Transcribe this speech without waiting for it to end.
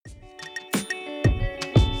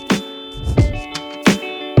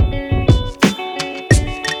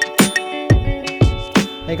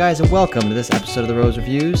guys, and welcome to this episode of the Rose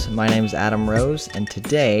Reviews. My name is Adam Rose, and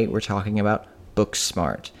today we're talking about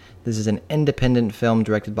Booksmart. This is an independent film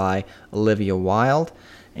directed by Olivia Wilde,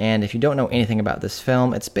 and if you don't know anything about this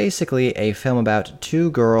film, it's basically a film about two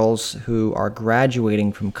girls who are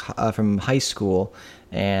graduating from high school,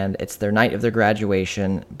 and it's their night of their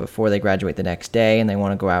graduation before they graduate the next day, and they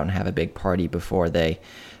want to go out and have a big party before they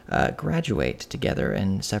graduate together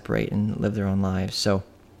and separate and live their own lives. So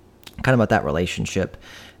kind of about that relationship.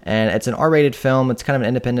 And it's an R-rated film. It's kind of an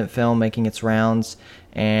independent film making its rounds,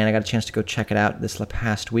 and I got a chance to go check it out this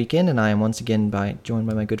past weekend, and I am once again joined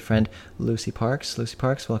by my good friend Lucy Parks. Lucy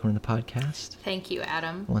Parks, welcome to the podcast. Thank you,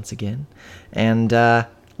 Adam. Once again. And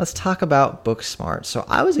let's talk about Booksmart. So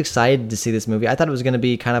I was excited to see this movie. I thought it was going to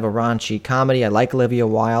be kind of a raunchy comedy. I like Olivia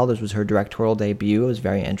Wilde. This was her directorial debut. I was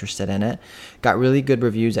very interested in it. Got really good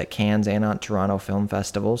reviews at Cannes and at Toronto Film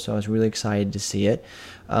Festival, so I was really excited to see it.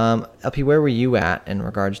 LP, where were you at in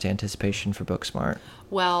regards to anticipation for Booksmart?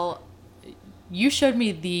 Well, you showed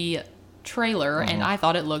me the trailer, and I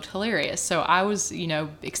thought it looked hilarious. So I was,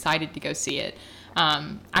 excited to go see it.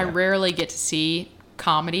 I rarely get to see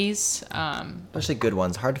comedies. Especially good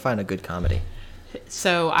ones. Hard to find a good comedy.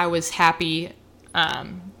 So I was happy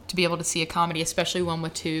to be able to see a comedy, especially one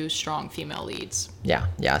with two strong female leads. Yeah,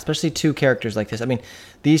 especially two characters like this. I mean,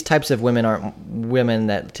 these types of women aren't women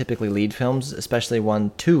that typically lead films, especially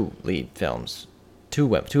two lead films.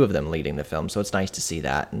 Two of them leading the film, so it's nice to see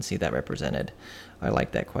that and see that represented. I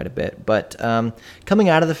like that quite a bit. But coming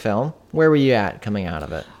out of the film, where were you at coming out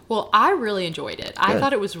of it? Well, I really enjoyed it. Good. I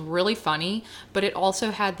thought it was really funny, but it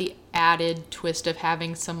also had the added twist of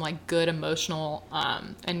having some good emotional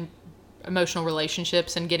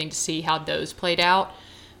relationships and getting to see how those played out.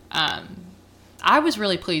 I was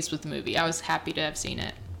really pleased with the movie. I was happy to have seen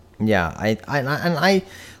it. Yeah, I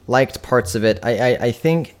liked parts of it. I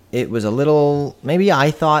think it was a little, maybe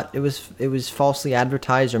I thought it was falsely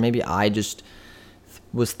advertised, or maybe I just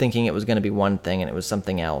was thinking it was going to be one thing and it was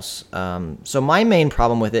something else. So my main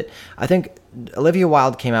problem with it, I think Olivia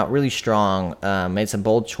Wilde came out really strong, made some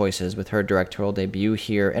bold choices with her directorial debut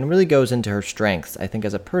here, and really goes into her strengths, I think,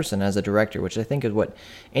 as a person, as a director, which I think is what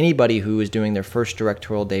anybody who is doing their first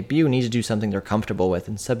directorial debut needs to do, something they're comfortable with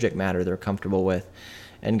and subject matter they're comfortable with,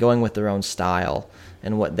 and going with their own style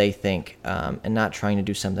and what they think, and not trying to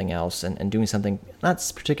do something else and doing something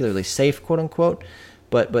not particularly safe, quote unquote,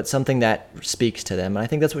 but something that speaks to them. And I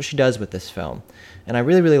think that's what she does with this film. And I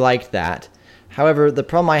really, really liked that. However, the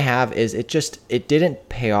problem I have is it didn't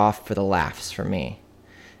pay off for the laughs for me.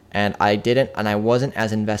 And I wasn't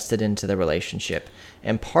as invested into the relationship.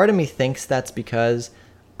 And part of me thinks that's because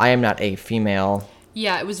I am not a female.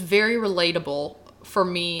 Yeah, it was very relatable for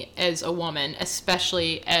me as a woman,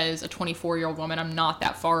 especially as a 24-year-old woman. I'm not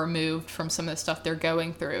that far removed from some of the stuff they're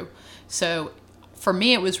going through. So for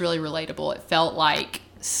me, it was really relatable. It felt like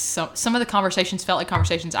some of the conversations felt like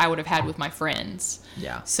conversations I would have had with my friends.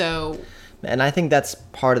 Yeah. So, and I think that's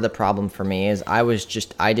part of the problem for me is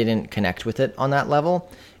I didn't connect with it on that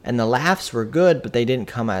level, and the laughs were good, but they didn't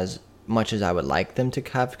come as much as I would like them to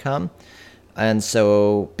have come. And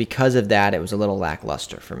so because of that, it was a little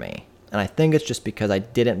lackluster for me. And I think it's just because I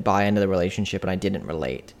didn't buy into the relationship and I didn't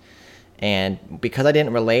relate. And because I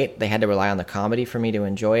didn't relate, they had to rely on the comedy for me to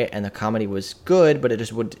enjoy it. And the comedy was good, but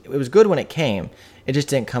it was good when it came. It just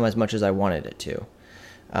didn't come as much as I wanted it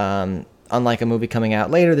to. Unlike a movie coming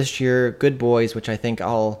out later this year, Good Boys, which I think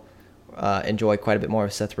I'll enjoy quite a bit more,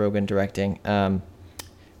 of Seth Rogen directing,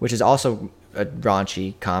 which is also a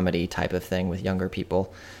raunchy comedy type of thing with younger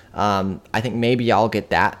people. I think maybe I'll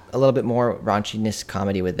get that, a little bit more raunchiness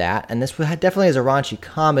comedy with that. And this definitely is a raunchy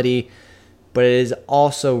comedy, but it is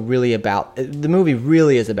also really the movie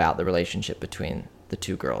really is about the relationship between the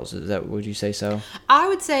two girls. Would you say so? I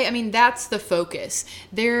would say, that's the focus.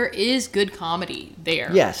 There is good comedy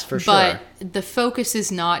there. Yes, for sure. But the focus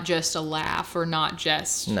is not just a laugh or not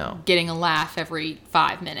just getting a laugh every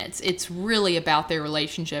 5 minutes. It's really about their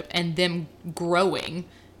relationship and them growing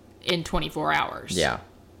in 24 hours. Yeah.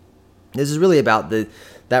 This is really about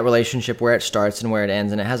that relationship, where it starts and where it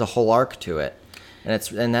ends, and it has a whole arc to it.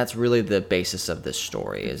 And that's really the basis of this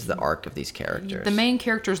story, is the arc of these characters. The main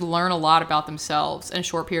characters learn a lot about themselves in a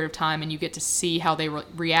short period of time, and you get to see how they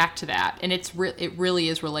react to that. And it really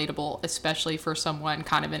is relatable, especially for someone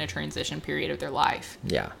kind of in a transition period of their life.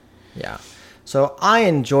 Yeah. So I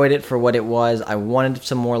enjoyed it for what it was. I wanted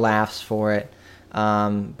some more laughs for it,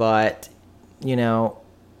 but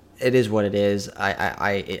it is what it is.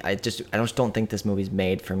 I just don't think this movie's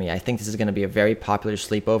made for me. I think this is going to be a very popular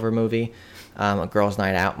sleepover movie. A girls'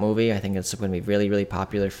 night out movie. I think it's going to be really, really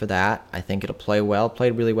popular for that. I think it'll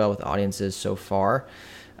played really well with audiences so far.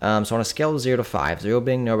 So on a scale of 0 to 5, 0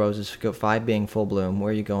 being no roses, 5 being full bloom,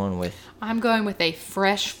 where are you going with? I'm going with a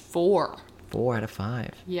fresh 4. 4 out of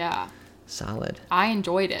 5. Yeah. Solid. I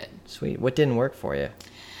enjoyed it. Sweet. What didn't work for you?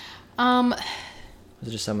 Um, Was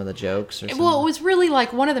it just some of the jokes or something? well, it was really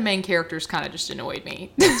like one of the main characters kind of just annoyed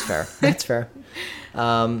me. That's fair. That's fair.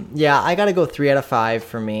 Yeah, I got to go 3 out of 5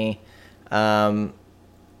 for me.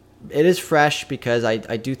 It is fresh because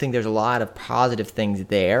I do think there's a lot of positive things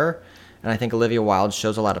there. And I think Olivia Wilde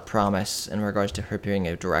shows a lot of promise in regards to her being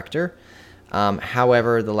a director.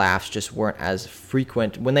 However, the laughs just weren't as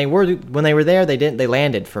frequent. When they were there, they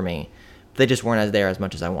landed for me. They just weren't as there as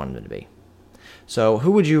much as I wanted them to be. So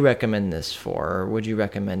who would you recommend this for? Or would you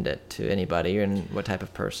recommend it to anybody, and what type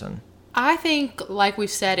of person? I think, like we've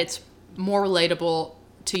said, it's more relatable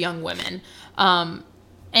to young women.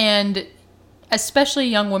 And especially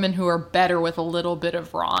young women who are better with a little bit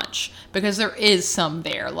of raunch, because there is some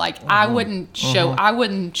there. Like I wouldn't show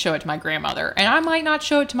it to my grandmother, and I might not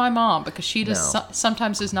show it to my mom because she does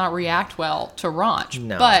sometimes does not react well to raunch.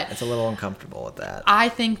 No, but it's a little uncomfortable with that. I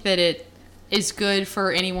think that it is good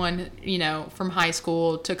for anyone, from high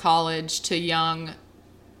school to college to young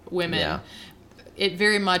women. Yeah. It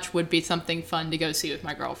very much would be something fun to go see with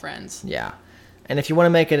my girlfriends. Yeah. And if you want to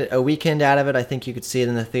make it a weekend out of it, I think you could see it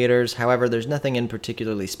in the theaters. However, there's nothing in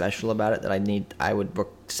particularly special about it that I would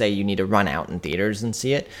say you need to run out in theaters and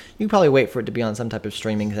see it. You can probably wait for it to be on some type of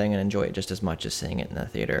streaming thing and enjoy it just as much as seeing it in the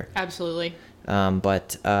theater. Absolutely.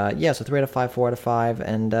 Yeah, so 3 out of 5, 4 out of 5.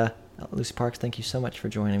 And Lucy Parks, thank you so much for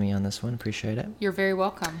joining me on this one. Appreciate it. You're very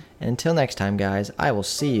welcome. And until next time, guys, I will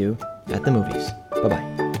see you at the movies.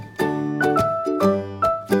 Bye-bye.